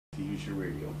to use your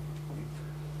radio.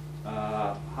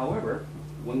 However,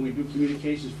 when we do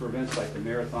communications for events like the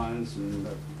marathons and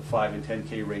the 5 and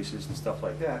 10K races and stuff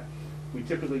like that, we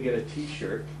typically get a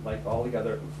T-shirt like all the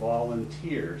other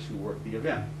volunteers who work the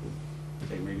event.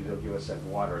 Okay, maybe they'll give us that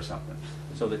water or something.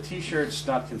 So the T-shirt's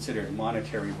not considered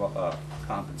monetary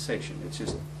compensation.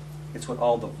 It's what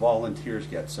all the volunteers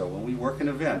get. So when we work an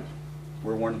event,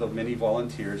 we're one of the many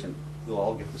volunteers, and we'll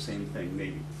all get the same thing,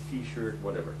 maybe T-shirt,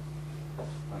 whatever.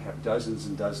 I have dozens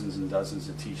and dozens and dozens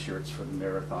of T-shirts for the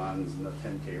marathons and the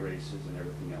 10K races and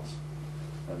everything else.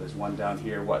 There's one down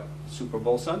here, what? Super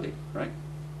Bowl Sunday, right?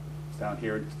 It's down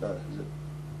here, is it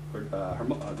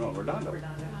Redondo.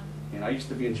 And I used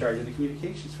to be in charge of the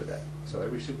communications for that. So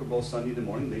every Super Bowl Sunday in the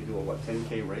morning, they do a, what,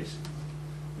 10K race?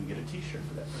 We get a T-shirt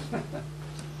for that.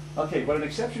 Okay, but an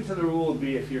exception to the rule would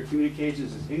be if your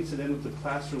communications is incidental to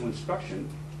classroom instruction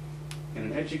in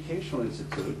an educational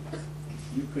institute,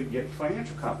 you could get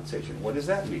financial compensation. What does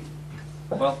that mean?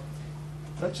 Well,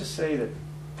 let's just say that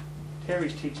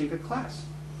Terry's teaching a class,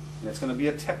 and it's going to be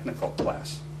a technical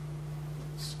class.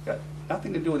 It's got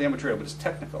nothing to do with amateur radio, but it's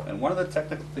technical. And one of the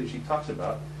technical things she talks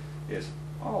about is,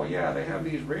 oh yeah, they have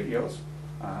these radios,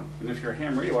 and if you're a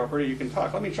ham radio operator, you can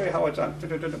talk. Let me show you how it's done.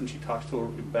 And she talks to her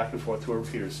back and forth to a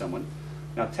repeater to someone.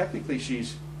 Now, technically,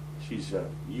 she's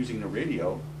using the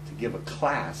radio to give a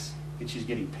class, and she's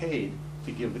getting paid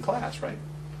to give the class, right?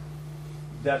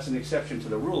 That's an exception to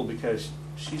the rule because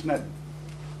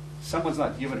someone's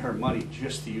not giving her money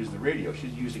just to use the radio.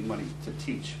 She's using money to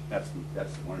teach. That's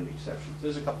one of the exceptions.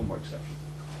 There's a couple more exceptions.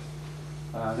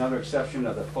 Another exception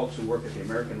are the folks who work at the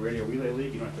American Radio Relay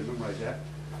League. You don't have to memorize that.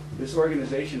 This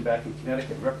organization back in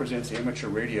Connecticut represents amateur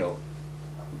radio.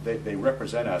 They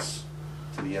represent us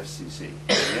to the FCC.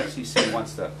 The FCC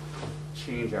wants to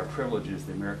change our privileges.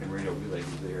 The American Radio Relay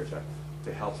is there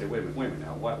to help say, wait a minute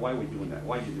now, why are we doing that?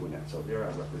 Why are you doing that? So they're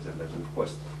our representatives. And of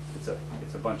course, it's a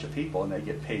bunch of people, and they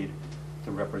get paid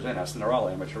to represent us, and they're all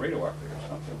amateur radio operators.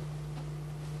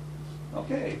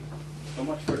 Okay, so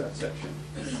much for that section.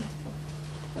 So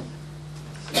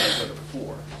let's go to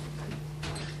 4.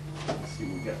 Let's see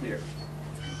what we got there.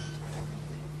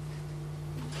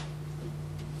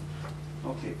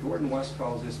 Okay, Gordon West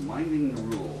calls this minding the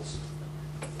rules.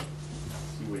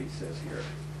 Let's see what he says here.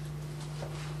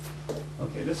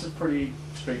 Okay, this is pretty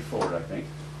straightforward, I think.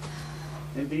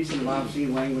 Indecent and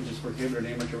obscene language is prohibited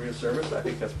in amateur radio service. I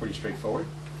think that's pretty straightforward.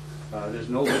 There's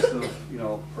no list of,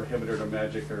 prohibited or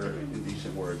magic or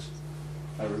indecent words.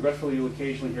 Regretfully, you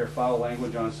occasionally hear foul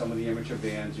language on some of the amateur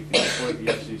bands. You can report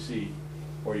the FCC,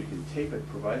 or you can tape it,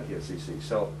 provide the FCC.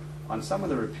 So on some of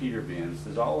the repeater bands,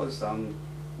 there's always some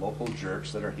local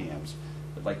jerks that are hams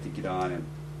that like to get on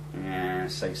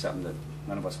and say something that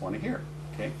none of us want to hear.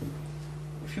 Okay?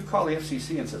 If you call the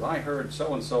FCC and says, I heard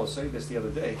so-and-so say this the other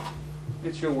day,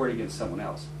 it's your word against someone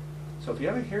else. So if you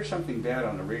ever hear something bad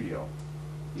on the radio,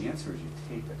 the answer is you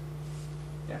tape it.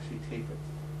 You actually tape it.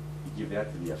 You give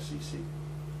that to the FCC.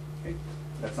 Okay?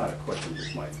 That's not a question,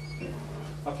 just mine.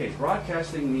 Okay,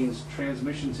 broadcasting means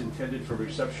transmissions intended for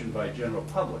reception by general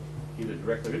public, either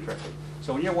directly or indirectly.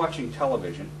 So when you're watching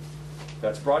television,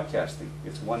 that's broadcasting.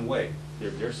 It's one way.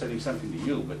 They're sending something to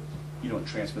you, but you don't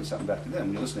transmit something back to them.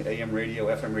 When you listen to AM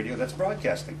radio, FM radio, that's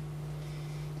broadcasting.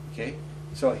 Okay?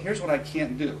 So here's what I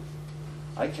can't do.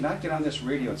 I cannot get on this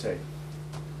radio and say,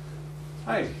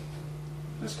 hi,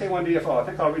 this is K1DFO. I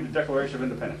think I'll read the Declaration of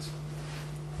Independence.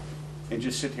 And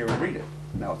just sit here and read it.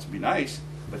 Now, it's be nice,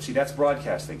 but see, that's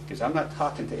broadcasting, because I'm not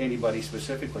talking to anybody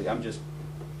specifically. I'm just,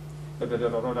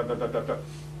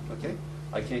 okay?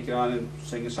 I can't get on and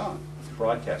sing a song. It's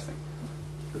broadcasting.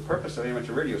 The purpose of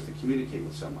amateur radio is to communicate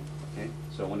with someone. Okay,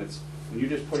 so when you're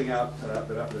just putting out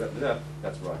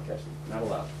that's broadcasting, not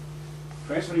allowed.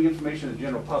 Transmitting information to the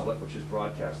general public, which is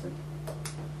broadcasting,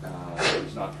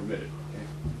 is not permitted.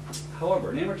 Okay?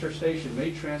 However, an amateur station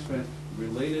may transmit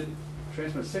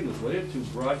signals related to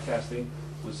broadcasting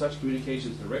when such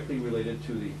communication is directly related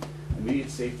to the immediate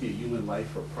safety of human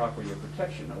life or property or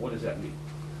protection. Now, what does that mean?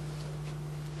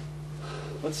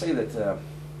 Let's say that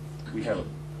we have a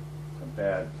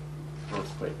bad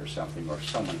earthquake or something, or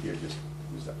someone here just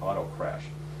was an auto crash,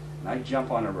 and I jump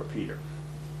on a repeater.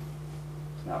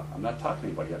 Now, I'm not talking to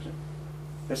anybody. I'm saying,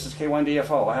 this is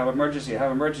K1DFO. I have emergency. I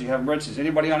have emergency. I have emergencies.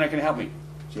 Anybody on there can help me?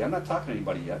 See, I'm not talking to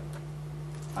anybody yet.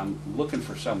 I'm looking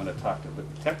for someone to talk to. But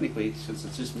technically, since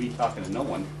it's just me talking to no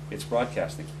one, it's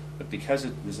broadcasting. But because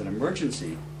there's an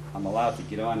emergency, I'm allowed to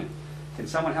get on it. Can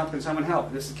someone help? Can someone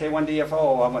help? This is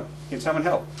K1DFO. Can someone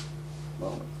help?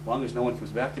 Well, as long as no one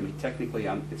comes back to me, technically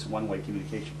it's one-way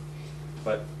communication.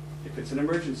 But if it's an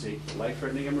emergency,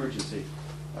 life-threatening emergency,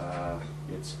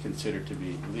 it's considered to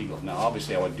be legal. Now,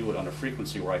 obviously, I would do it on a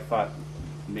frequency where I thought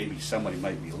maybe somebody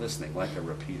might be listening, like a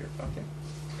repeater. Okay.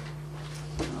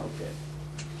 Okay.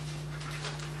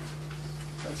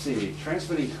 Let's see.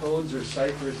 Transmitting codes or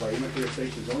ciphers by amateur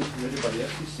stations is only permitted by the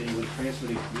FCC when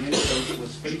transmitting command codes to a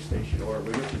space station or a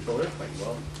radio controlled airplane.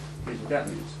 Well, here's what that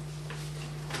means.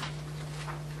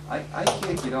 I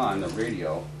can't get on the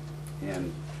radio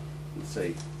and, let's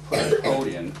say, put a code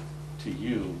in to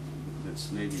you that's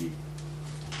maybe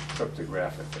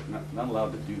cryptographic. I'm not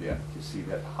allowed to do that. You see,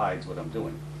 that hides what I'm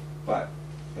doing. But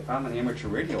if I'm an amateur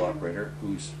radio operator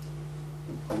who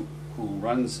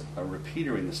runs a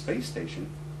repeater in the space station,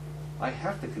 I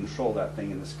have to control that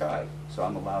thing in the sky. So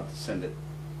I'm allowed to send it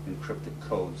encrypted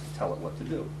codes to tell it what to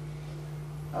do.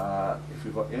 If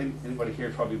anybody here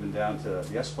has probably been down to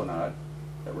the Esplanade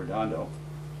at Redondo,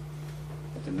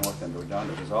 at the north end of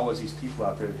Redondo, there's always these people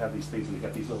out there that have these things, and they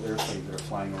got these little airplanes that are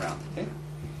flying around. Okay?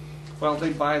 Well,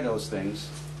 they buy those things,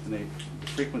 and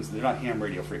they're not ham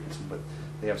radio frequencies, but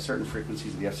they have certain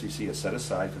frequencies that the FCC has set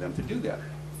aside for them to do that.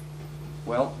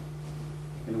 Well,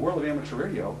 in the world of amateur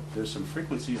radio, there's some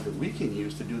frequencies that we can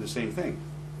use to do the same thing.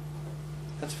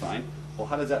 That's fine. Well,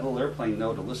 how does that little airplane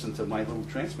know to listen to my little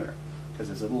transmitter? Because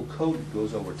there's a little code that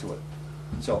goes over to it.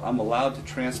 So I'm allowed to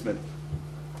transmit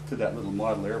to that little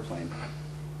model airplane.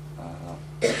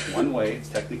 One way,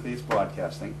 technically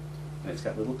broadcasting, and it's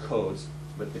got little codes,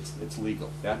 but it's legal.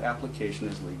 That application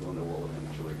is legal in the world of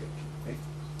amateur radio. Okay?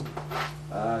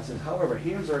 It says, however,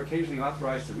 hams are occasionally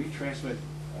authorized to retransmit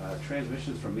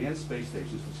transmissions from manned space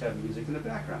stations which have music in the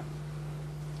background.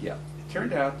 Yeah, it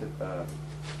turned out that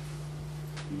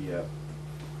the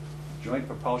Joint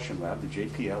Propulsion Lab, the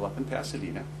JPL up in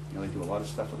Pasadena, they do a lot of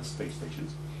stuff with the space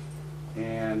stations,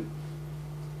 and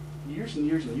years and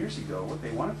years and years ago, what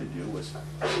they wanted to do was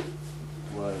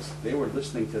they were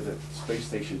listening to the space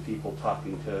station people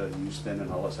talking to Houston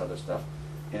and all this other stuff,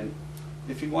 and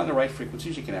if you go on the right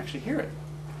frequencies, you can actually hear it.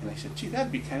 And I said, gee,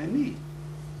 that'd be kind of neat.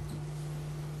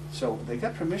 So they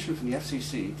got permission from the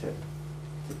FCC to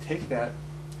take that,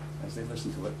 as they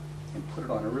listened to it, and put it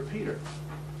on a repeater.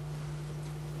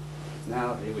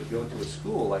 Now they would go to a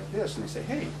school like this, and they say,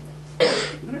 hey,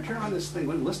 you're going to turn on this thing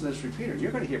and listen to this repeater.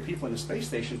 You're going to hear people in the space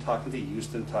station talking to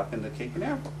Houston, talking to Cape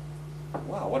Canaveral.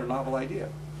 Wow, what a novel idea.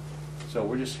 So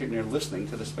we're just sitting there listening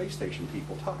to the space station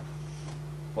people talk.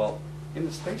 Well, in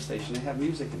the space station, they have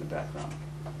music in the background.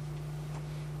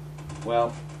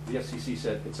 Well, the FCC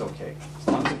said it's okay. As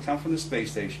long as it comes from the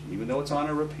space station, even though it's on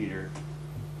a repeater,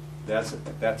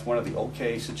 that's one of the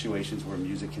okay situations where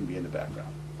music can be in the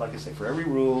background. Like I say, for every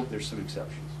rule, there's some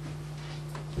exceptions.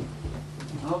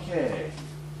 Okay.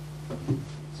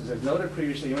 So as I've noted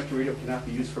previously, amateur radio cannot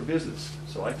be used for business.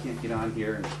 So I can't get on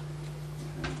here and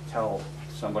tell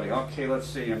somebody, okay, let's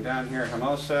see, I'm down here at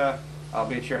Hermosa, I'll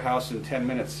be at your house in 10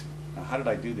 minutes. Now, how did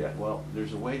I do that? Well,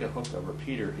 there's a way to hook a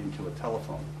repeater into a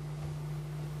telephone.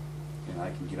 And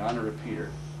I can get on a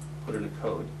repeater, put in a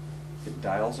code, it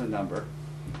dials a number,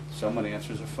 someone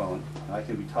answers a phone, and I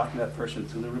can be talking to that person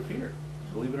through the repeater,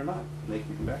 believe it or not, and they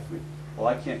can come back to me. Well,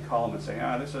 I can't call them and say,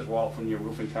 this is Walt from your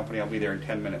roofing company, I'll be there in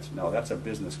 10 minutes. No, that's a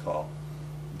business call.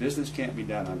 Business can't be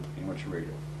done on amateur radio.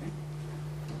 Okay?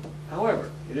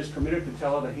 However, it is permitted to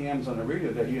tell other hams on the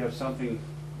radio that you have some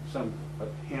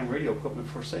ham radio equipment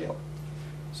for sale.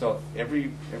 So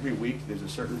every week there's a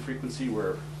certain frequency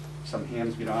where some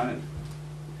hams get on and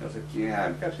they'll say, yeah,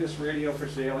 I've got this radio for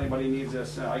sale, anybody needs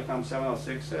this, ICOM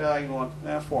 706, I want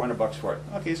 $400 for it.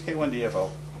 Okay, it's K1 DFO.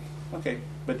 Okay,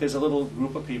 but there's a little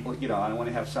group of people that get on and want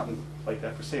to have something like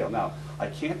that for sale. Now, I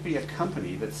can't be a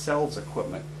company that sells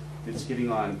equipment that's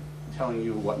getting on telling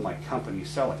you what my company's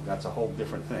selling. That's a whole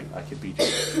different thing. I could be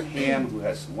just a ham who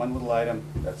has one little item,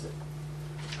 that's it.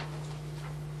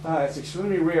 It's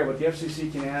extremely rare, but the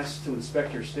FCC can ask to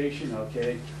inspect your station.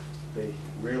 Okay, they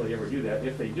rarely ever do that.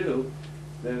 If they do,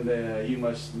 then you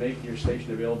must make your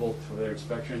station available for their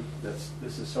inspection.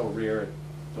 This is so rare,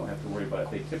 don't have to worry about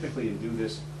it. They typically do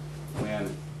this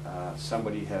when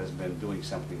somebody has been doing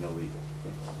something illegal.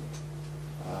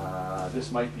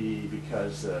 This might be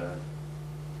because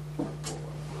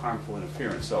harmful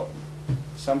interference. So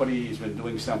somebody's been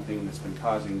doing something that's been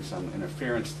causing some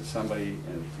interference to somebody,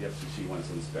 and the FCC wants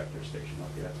to inspect their station.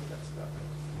 Okay, that's what that's about.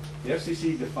 The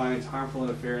FCC defines harmful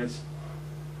interference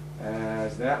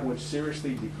as that which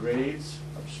seriously degrades,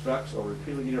 obstructs, or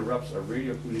repeatedly interrupts a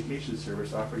radio communication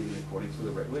service operating in accordance with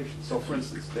the regulations. So, for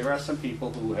instance, there are some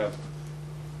people who have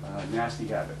nasty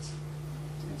habits,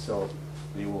 and so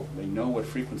they know what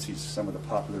frequencies some of the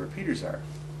popular repeaters are.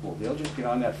 Well, they'll just get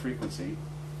on that frequency,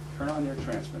 turn on their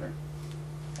transmitter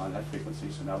on that frequency,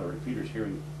 so now the repeater's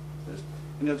hearing this,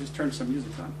 and they'll just turn some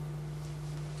music on.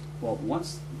 Well,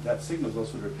 once that signal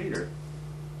goes through the repeater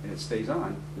and it stays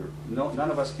on,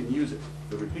 none of us can use it,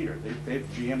 the repeater. They've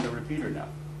GM'd the repeater now,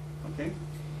 okay?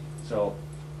 So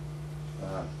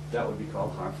that would be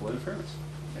called harmful interference.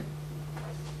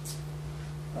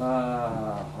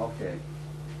 Okay.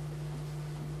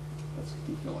 Let's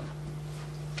keep going.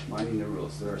 Minding the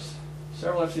rules. There's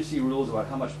several FCC rules about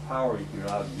how much power you can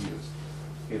allow to use.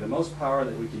 Okay, the most power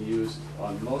that we can use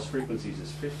on most frequencies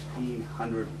is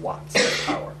 1,500 watts of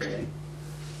power. Okay?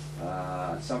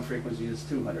 Some frequencies is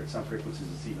 200, some frequencies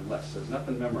is even less. So there's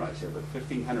nothing memorized here, but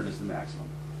 1,500 is the maximum.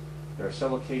 There are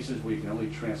several cases where you can only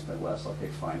transmit less. Okay,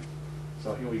 fine.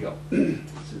 So here we go.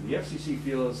 So the FCC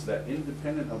feels that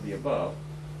independent of the above,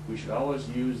 we should always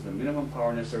use the minimum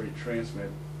power necessary to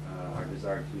transmit our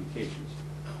desired communications.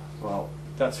 Well,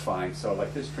 that's fine. So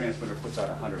like this transmitter puts out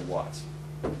 100 watts.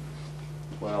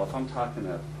 Well, if I'm talking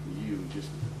to you just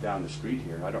down the street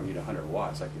here, I don't need 100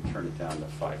 watts. I can turn it down to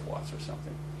 5 watts or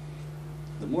something.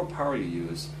 The more power you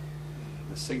use,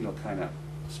 the signal kind of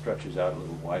stretches out a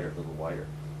little wider.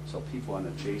 So people on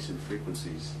adjacent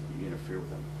frequencies, you interfere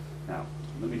with them. Now,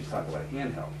 let me just talk about a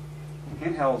handheld.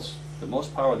 Handhelds, the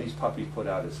most power these puppies put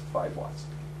out is 5 watts.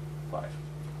 5.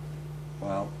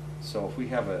 Well, so if we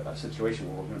have a situation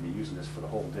where we're going to be using this for the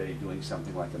whole day, doing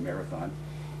something like a marathon,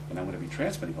 and I'm going to be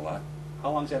transmitting a lot, how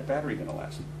long is that battery going to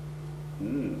last?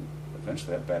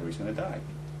 Eventually that battery's going to die.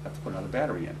 I have to put another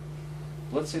battery in.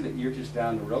 Let's say that you're just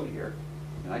down the road here,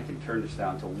 and I can turn this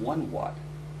down to 1 watt,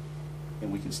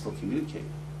 and we can still communicate.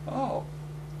 Oh,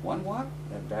 1 watt?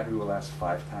 That battery will last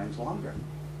 5 times longer.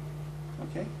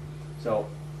 Okay? So,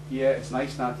 yeah, it's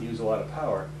nice not to use a lot of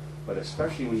power, but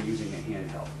especially when you're using a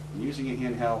handheld. When using a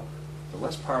handheld, the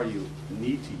less power you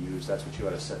need to use, that's what you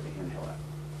ought to set the handheld at.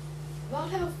 About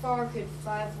how far could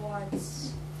 5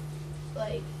 watts,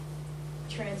 like,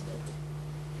 transmit?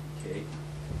 Okay.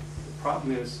 The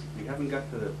problem is, we haven't got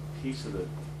to the piece of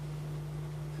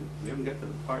we haven't got to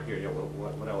the part here yet.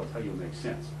 What I will tell you makes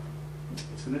sense.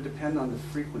 It's going to depend on the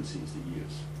frequencies that you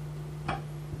use.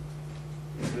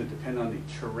 It's going to depend on the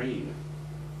terrain.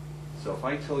 So if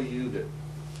I tell you that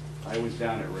I was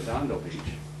down at Redondo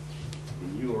Beach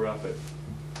and you were up at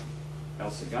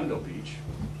El Segundo Beach,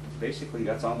 basically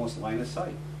that's almost line of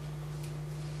sight.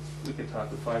 We could talk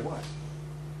with 5 watts.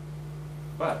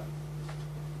 But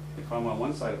if I'm on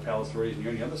one side of Palos Verdes and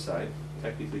you're on the other side,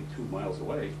 technically 2 miles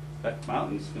away, that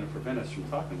mountain is going to prevent us from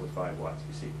talking with 5 watts,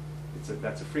 you see.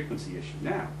 That's a frequency issue.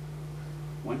 Now,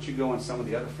 once you go on some of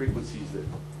the other frequencies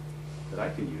that I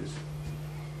can use,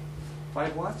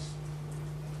 5 watts,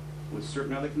 with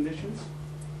certain other conditions,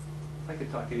 I could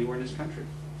talk anywhere in this country.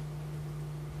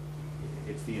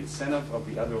 It's the incentive of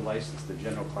the other license, the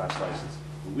general class license.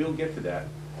 We'll get to that.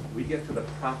 We get to the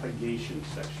propagation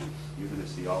section. You're going to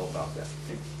see all about that.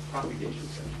 Okay? Propagation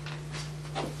section.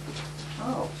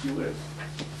 Oh, gee whiz.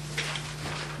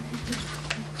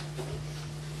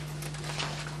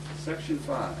 Section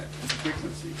 5,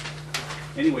 frequency.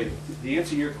 Anyway, to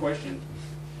answer your question,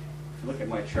 if you look at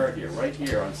my chart here, right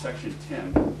here on section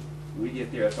 10, we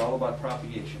get there, it's all about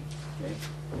propagation, okay?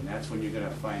 And that's when you're going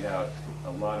to find out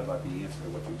a lot about the answer to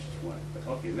what you just wanted. But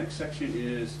okay, the next section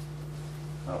is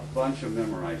a bunch of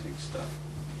memorizing stuff.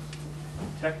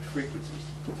 Tech frequencies,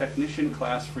 technician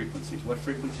class frequencies. What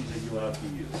frequencies are you allowed to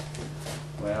use?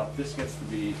 Well, this gets to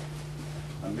be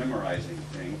a memorizing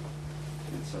thing.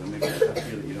 And so maybe it's up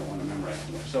here that you don't want to memorize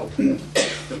too much. So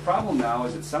the problem now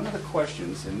is that some of the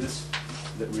questions in this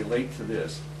that relate to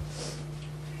this,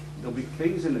 there'll be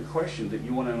things in the question that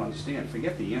you want to understand.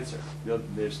 Forget the answer.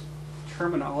 There's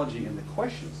terminology in the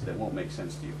questions that won't make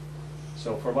sense to you.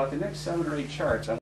 So for about the next 7 or 8 charts,